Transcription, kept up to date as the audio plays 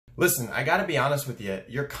Listen, I gotta be honest with you.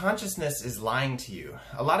 Your consciousness is lying to you.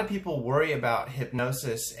 A lot of people worry about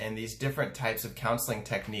hypnosis and these different types of counseling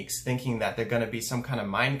techniques thinking that they're gonna be some kind of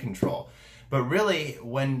mind control. But really,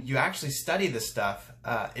 when you actually study this stuff,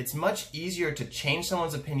 it's much easier to change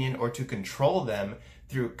someone's opinion or to control them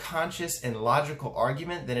through conscious and logical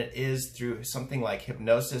argument than it is through something like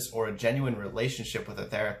hypnosis or a genuine relationship with a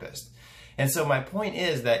therapist. And so my point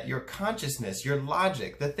is that your consciousness, your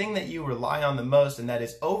logic, the thing that you rely on the most and that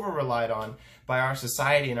is over-relied on by our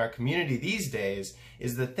society and our community these days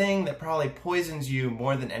is the thing that probably poisons you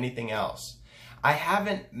more than anything else. I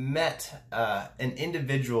haven't met an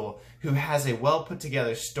individual who has a well put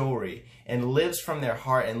together story and lives from their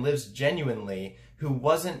heart and lives genuinely who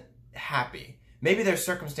wasn't happy. Maybe their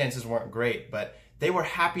circumstances weren't great, but they were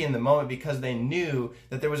happy in the moment because they knew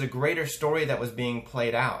that there was a greater story that was being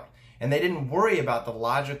played out. And they didn't worry about the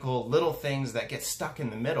logical little things that get stuck in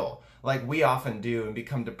the middle, like we often do, and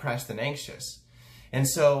become depressed and anxious. And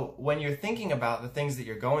so when you're thinking about the things that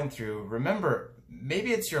you're going through, remember,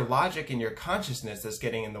 maybe it's your logic and your consciousness that's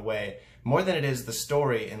getting in the way more than it is the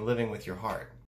story and living with your heart.